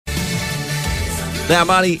Now,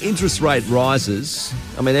 Marty, interest rate rises.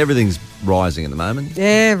 I mean, everything's rising at the moment.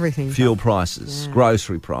 Everything. Fuel prices,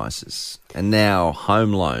 grocery prices, and now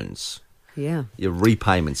home loans. Yeah. Your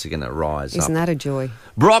repayments are going to rise Isn't up. that a joy?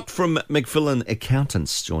 Brock from McFillan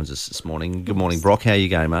Accountants joins us this morning. Good morning, Brock. How are you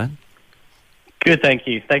going, mate? Good, thank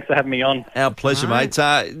you. Thanks for having me on. Our pleasure, mate.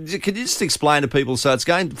 Could you just explain to people, so it's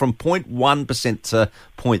going from 0.1% to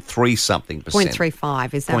 0.3 something percent?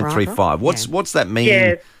 0.35, is that right? 0.35. What's that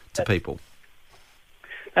mean to people?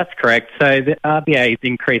 That's correct. So the RBA has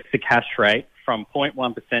increased the cash rate from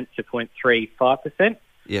 0.1% to 0.35%,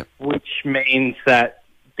 which means that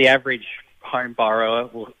the average home borrower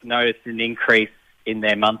will notice an increase in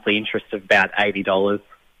their monthly interest of about $80.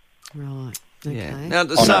 Right. Okay. Yeah. Now, on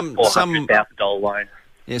a $400,000 loan.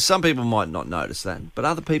 Yeah, some people might not notice that, but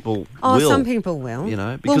other people will. Some people will. You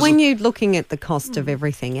know, well, when you're looking at the cost of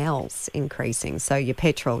everything else increasing, so your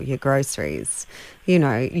petrol, your groceries, you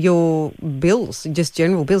know, your bills, just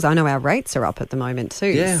general bills. I know our rates are up at the moment too.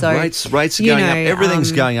 Yeah, so, rates are going up.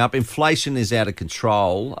 Everything's going up. Inflation is out of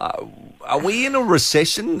control. Are we in a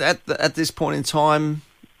recession at this point in time?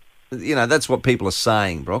 You know, that's what people are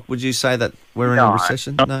saying, Brock. Would you say that we're in a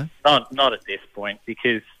recession? No, not at this point,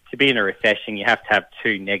 because to be in a recession, you have to have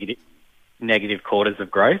two negative quarters of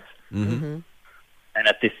growth. Mm-hmm. And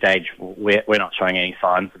at this stage, we're not showing any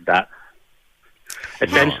signs of that.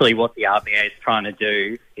 Essentially, what the RBA is trying to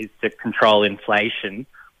do is to control inflation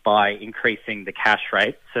by increasing the cash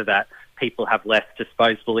rate so that people have less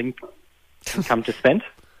disposable income to spend.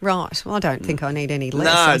 Right. Well, I don't think I need any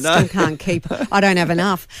less. No, I still can't keep. I don't have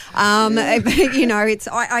enough. But, you know,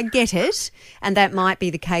 I get it, and that might be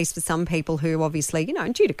the case for some people who obviously, you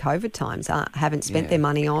know, due to COVID times, haven't spent their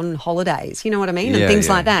money on holidays. You know what I mean, and things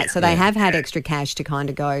like that. So they have had extra cash to kind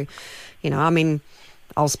of go. You know, I mean,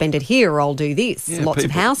 I'll spend it here, or I'll do this. Lots of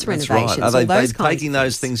house renovations. Right. Are they those taking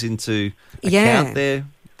those things into account there,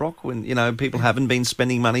 Brock? When you know people haven't been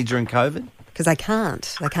spending money during COVID because they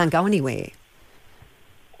can't. They can't go anywhere.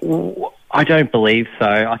 I don't believe so.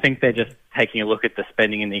 I think they're just taking a look at the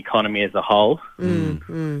spending in the economy as a whole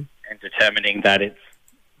and determining that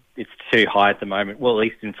it's too high at the moment. Well, at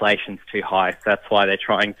least inflation's too high. So that's why they're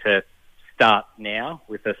trying to start now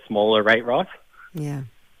with a smaller rate rise. Yeah.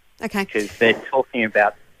 Okay. Because they're talking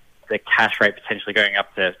about the cash rate potentially going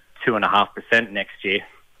up to 2.5% next year.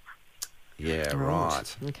 Yeah,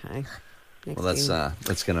 right. Okay. Well, that's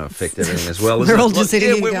going to affect everything as well. We're all just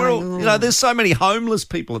sitting here going, you know, there's so many homeless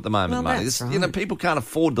people at the moment, well, mate. that's right. You know, people can't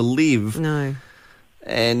afford to live. No.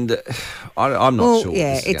 And I'm not sure what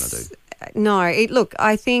this is going to do. No, look,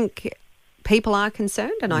 I think people are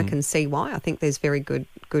concerned, and I can see why. I think there's very good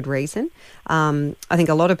reason. I think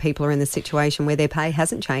a lot of people are in the situation where their pay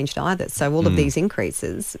hasn't changed either. So all of these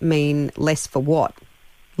increases mean less for what?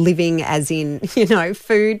 Living as in, you know,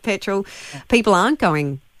 food, petrol. People aren't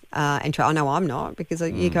going... and I know I'm not, because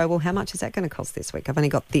you go, well, how much is that going to cost this week? I've only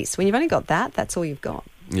got this. When you've only got that, that's all you've got.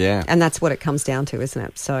 Yeah. And that's what it comes down to, isn't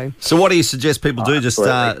it? So what do you suggest people do? Just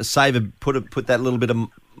save put that little bit of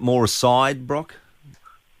more aside, Brock?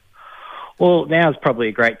 Well, now is probably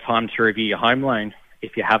a great time to review your home loan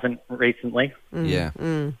if you haven't recently. Yeah.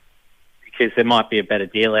 Because there might be a better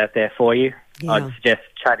deal out there for you. Yeah. I'd suggest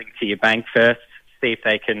chatting to your bank first, see if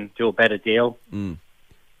they can do a better deal.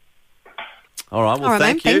 All right, well,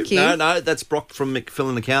 thank you. Thank you. No, that's Brock from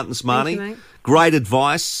McFillan Accountants, Marnie. Thank you, mate. Great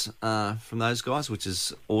advice from those guys, which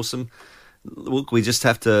is awesome. Look, we just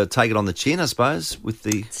have to take it on the chin, I suppose, with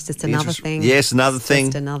the... It's just another thing. Yes, another thing.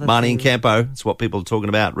 Just another Marnie thing. and Campo, it's what people are talking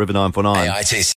about, River 949. AITC.